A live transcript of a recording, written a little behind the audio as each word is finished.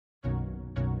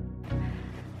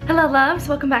Hello loves,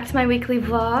 welcome back to my weekly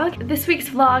vlog. This week's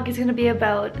vlog is going to be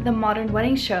about the modern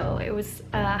wedding show. It was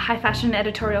a high fashion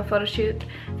editorial photo shoot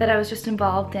that I was just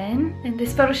involved in. And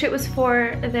this photo shoot was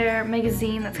for their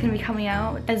magazine that's going to be coming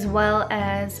out, as well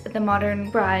as the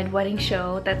modern bride wedding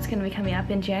show that's going to be coming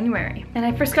up in January. And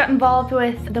I first got involved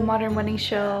with the modern wedding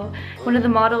show. One of the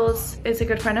models is a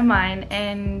good friend of mine,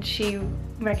 and she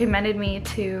recommended me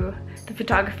to the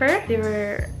photographer. They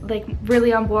were like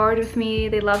really on board with me.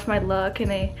 They loved my look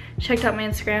and they checked out my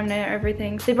Instagram and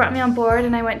everything. So they brought me on board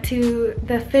and I went to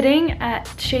the fitting at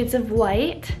Shades of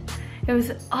White. It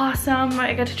was awesome.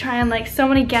 I got to try on like so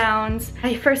many gowns.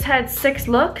 I first had 6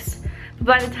 looks.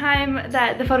 By the time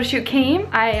that the photo shoot came,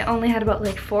 I only had about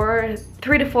like 3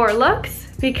 to 4 looks,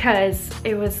 because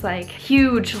it was like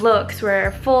huge looks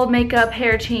where full makeup,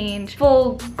 hair change,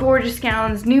 full gorgeous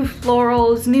gowns, new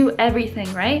florals, new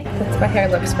everything, right? That's my hair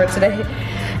looks for today.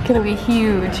 Gonna be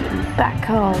huge. Back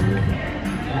home.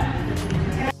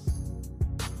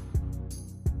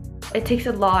 It takes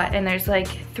a lot, and there's like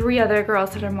 3 other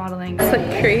girls that are modeling. It's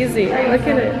like crazy. Look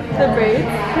at it. The braids.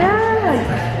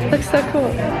 Yeah. Looks so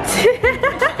cool.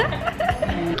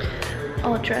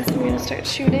 All dressed. We're gonna start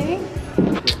shooting.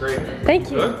 Great. Thank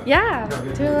you. Good? Yeah.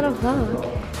 Do a little vlog.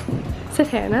 Is it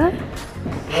Hannah?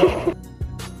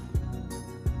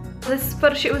 This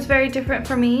photo shoot was very different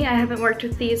for me. I haven't worked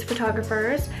with these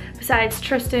photographers. Besides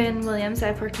Tristan Williams,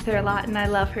 I've worked with her a lot and I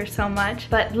love her so much.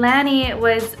 But Lanny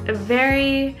was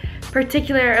very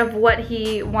particular of what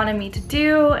he wanted me to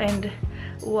do and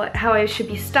how I should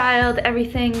be styled,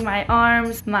 everything, my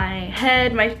arms, my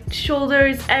head, my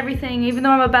shoulders, everything. Even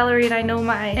though I'm a ballerina, I know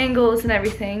my angles and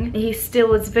everything. He still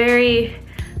was very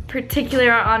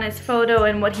particular on his photo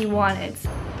and what he wanted.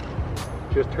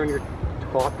 Just turn your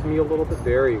top to me a little bit.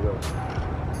 There you go.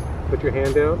 Put your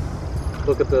hand down.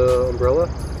 Look at the umbrella.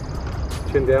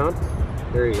 Chin down.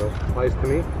 There you go. Eyes to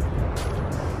me.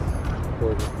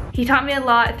 Gorgeous. He taught me a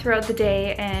lot throughout the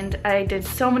day, and I did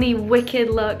so many wicked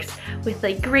looks with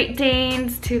like Great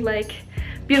Danes to like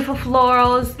beautiful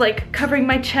florals, like covering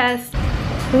my chest.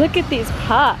 Look at these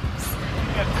pups.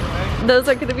 Those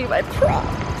are gonna be my props.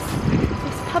 These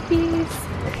puppies.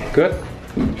 Good.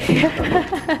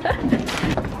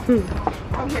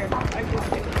 I'm here. I'm just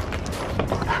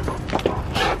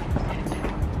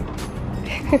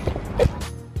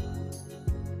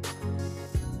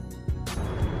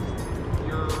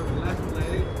Your left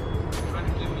leg, trying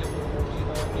to give me a little more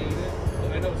elongated.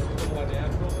 I know it's a little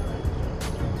unnatural.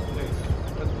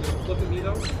 But look at me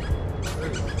though. There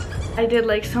you go. I did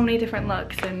like so many different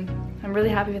looks, and I'm really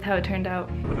happy with how it turned out.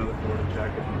 Another Florida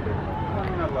jacket.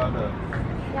 I'm not allowed to.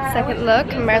 Second look,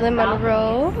 Marilyn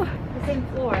Monroe. The same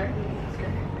floor.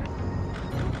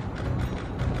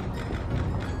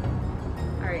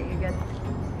 Alright, you're good.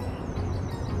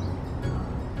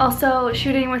 Also,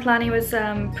 shooting with Lanny was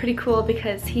pretty cool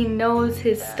because he knows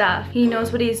his stuff. He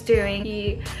knows what he's doing.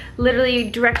 He literally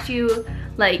directs you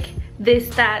like this,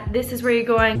 that, this is where you're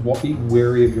going. Be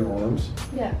wary of your arms.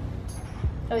 Yeah.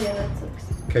 Oh yeah, that looks.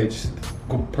 Okay, just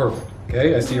go perfect.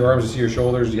 Okay, I see your arms, I see your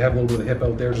shoulders. You have a little bit of hip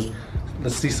out there. Just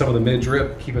let's see some of the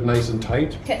mid-drip. Keep it nice and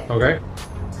tight. Okay. Okay.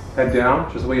 Head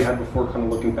down, just the way you had before, kind of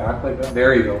looking back like that.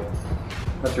 There you go.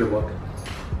 That's your look.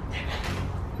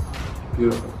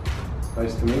 Beautiful.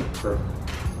 Nice to me. Perfect.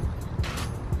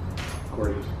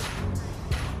 Gorgeous.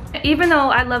 Even though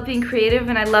I love being creative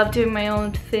and I love doing my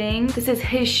own thing, this is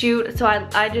his shoot, so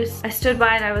I stood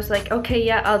by and I was like, okay,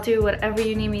 yeah, I'll do whatever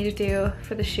you need me to do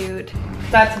for the shoot.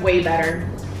 That's way better.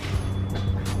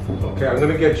 Okay, I'm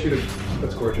gonna get you to,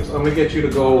 that's gorgeous. I'm gonna get you to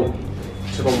go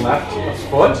to the left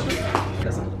foot.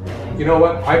 You know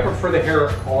what? I prefer the hair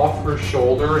off her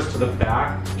shoulders to the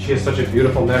back. She has such a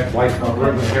beautiful neck, white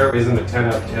cover. The hair isn't a 10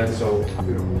 out of 10, so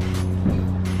beautiful.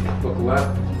 Look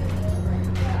left.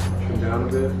 Chin down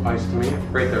a bit. Eyes to me.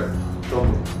 Right there. Don't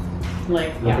move.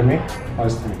 Like, Look at me.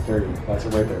 Eyes to me. There you go. That's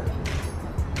it right there.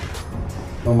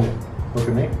 Don't move. Look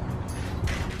at me.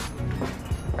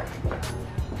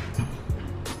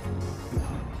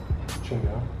 Chin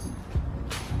down.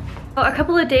 A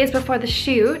couple of days before the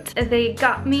shoot, they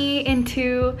got me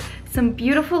into some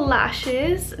beautiful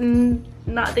lashes,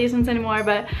 not these ones anymore,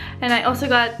 and I also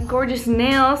got gorgeous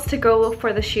nails to go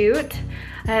for the shoot.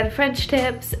 I had French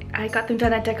tips. I got them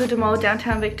done at Deco de Mo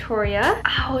downtown Victoria.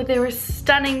 Oh, they were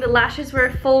stunning. The lashes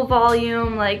were full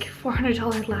volume, like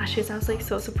 $400 lashes. I was like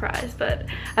so surprised, but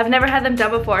I've never had them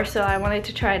done before, so I wanted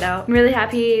to try it out. I'm really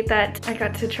happy that I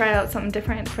got to try out something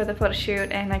different for the photo shoot,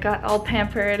 and I got all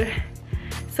pampered.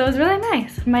 So it was really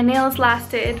nice. My nails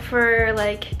lasted for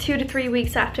like 2 to 3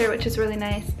 weeks after, which is really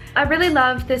nice. I really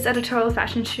loved this editorial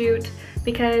fashion shoot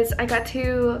because I got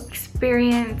to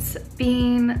experience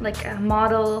being like a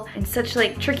model in such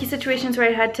like tricky situations where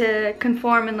I had to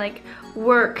conform and like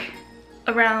work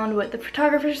around what the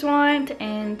photographers want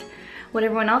and what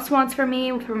everyone else wants for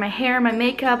me, for my hair, my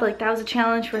makeup. Like that was a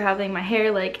challenge for having my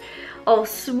hair like all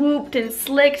swooped and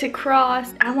slicked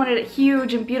across. I wanted it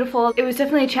huge and beautiful. It was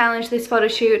definitely a challenge, this photo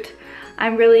shoot.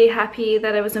 I'm really happy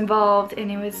that I was involved,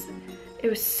 and it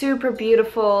was super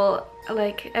beautiful.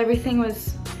 Like everything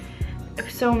was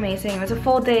so amazing. It was a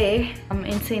full day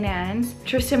in St. Anne's.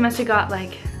 Tristan must have got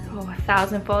like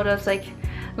 1,000 photos. Like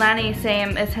Lanny,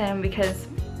 same as him, because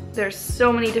there's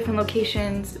so many different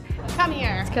locations. Come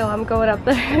here. Let's go, I'm going up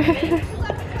there.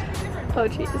 Oh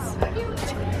jeez.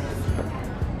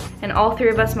 And all three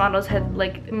of us models had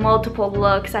like multiple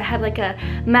looks. I had like a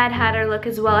Mad Hatter look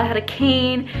as well. I had a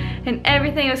cane and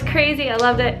everything. It was crazy. I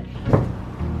loved it.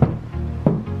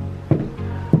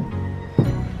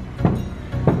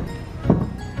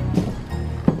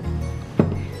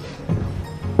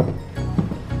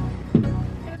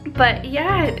 But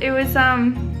yeah, it was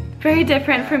very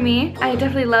different for me. I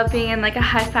definitely love being in like a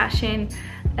high fashion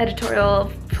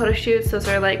editorial photo shoots. Those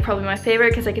are like probably my favorite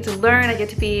because I get to learn, I get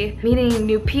to be meeting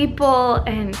new people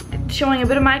and showing a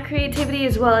bit of my creativity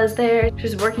as well as they're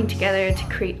just working together to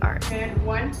create art. And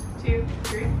 1, 2,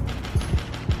 3.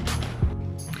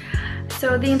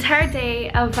 So the entire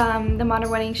day of the Modern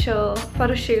Wedding Show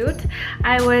photo shoot,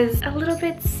 I was a little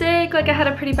bit sick. Like I had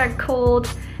a pretty bad cold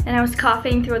and I was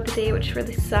coughing throughout the day, which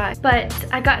really sucked. But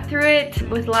I got through it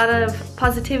with a lot of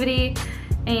positivity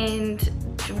and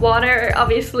water,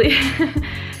 obviously.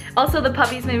 Also, the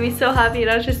puppies made me so happy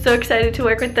and I was just so excited to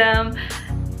work with them.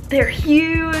 They're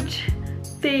huge.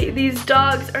 These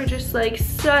dogs are just like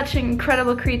such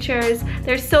incredible creatures.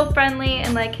 They're so friendly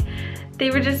and like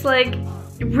they were just like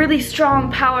really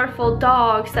strong, powerful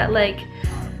dogs that like,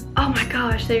 oh my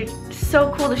gosh, they're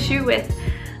so cool to shoot with.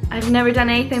 I've never done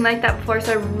anything like that before,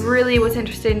 so I really was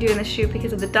interested in doing the shoot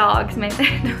because of the dogs, man.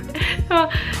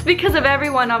 Because of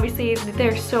everyone, obviously,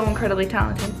 they're so incredibly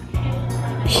talented.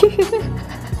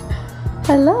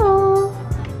 Hello.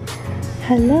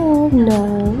 Hello.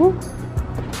 No.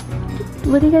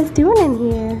 What are you guys doing in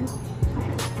here?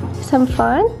 Some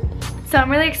fun? So I'm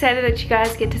really excited that you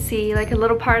guys get to see like a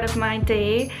little part of my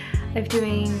day of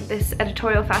doing this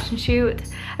editorial fashion shoot.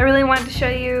 I really wanted to show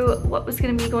you what was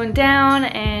going to be going down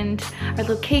and our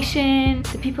location,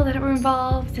 the people that were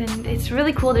involved, and it's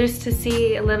really cool just to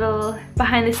see a little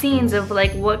behind the scenes of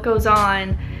like what goes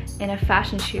on in a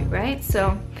fashion shoot, right?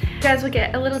 So you guys will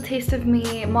get a little taste of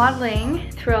me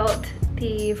modeling throughout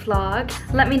the vlog.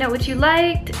 Let me know what you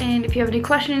liked, and if you have any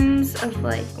questions of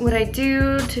like what I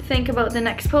do to think about the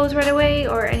next pose right away,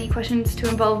 or any questions to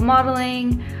involve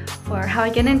modeling, or how I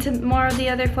get into more of the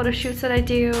other photo shoots that I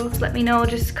do, just let me know.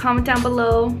 Just comment down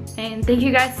below. And thank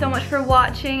you guys so much for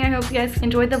watching. I hope you guys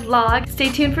enjoyed the vlog. Stay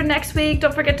tuned for next week.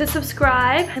 Don't forget to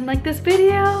subscribe and like this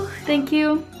video. Thank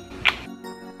you.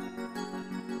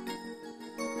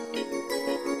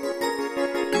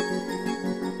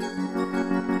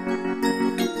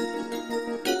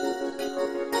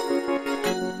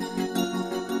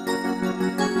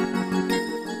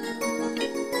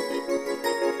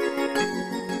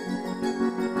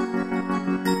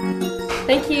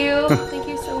 Thank you. Thank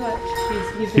you so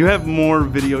much. You have more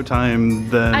video time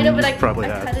than I know, but you probably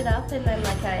I had. cut it up and then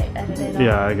like I edited it.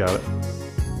 Yeah, I got it.